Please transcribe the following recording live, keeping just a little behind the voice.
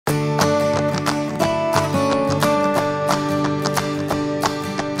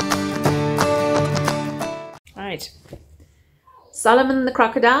Solomon the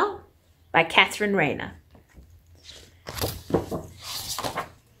Crocodile by Rayner.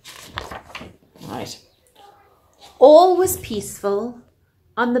 Right. All was peaceful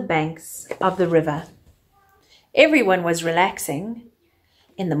on the banks of the river. Everyone was relaxing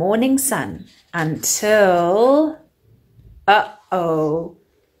in the morning sun until, uh-oh,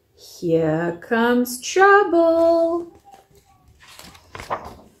 here comes trouble.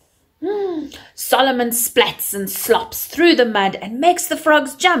 Solomon splats and slops through the mud and makes the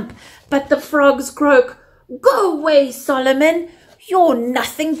frogs jump, but the frogs croak, "Go away, Solomon, you're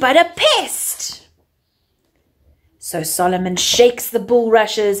nothing but a pest." So Solomon shakes the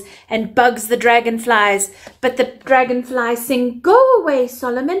bulrushes and bugs the dragonflies, but the dragonflies sing, "Go away,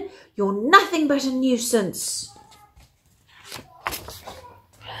 Solomon, you're nothing but a nuisance."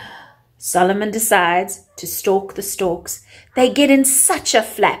 Solomon decides to stalk the storks. They get in such a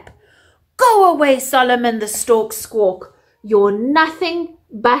flap. "Go away, Solomon," the storks squawk. "You're nothing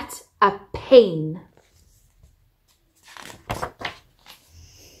but a pain."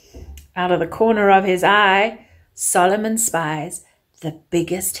 Out of the corner of his eye, Solomon spies the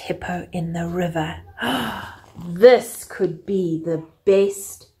biggest hippo in the river. This could be the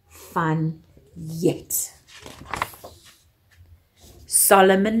best fun yet.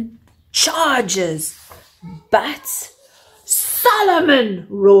 Solomon charges, but "Solomon,"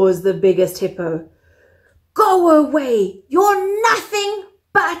 roars the biggest hippo, "go away, you're nothing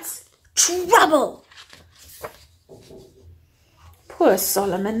but trouble." Poor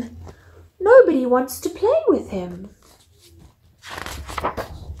Solomon, nobody wants to play with him.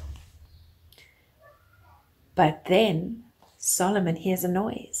 But then Solomon hears a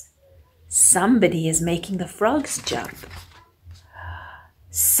noise. Somebody is making the frogs jump.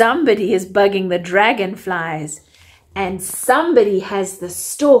 Somebody is bugging the dragonflies. And somebody has the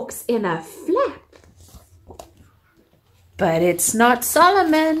storks in a flap. But it's not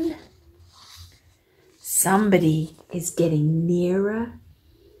Solomon. Somebody is getting nearer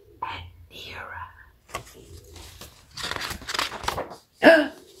and nearer.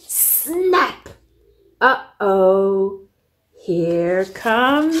 Snap! Uh-oh. Here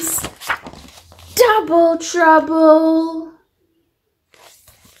comes double trouble.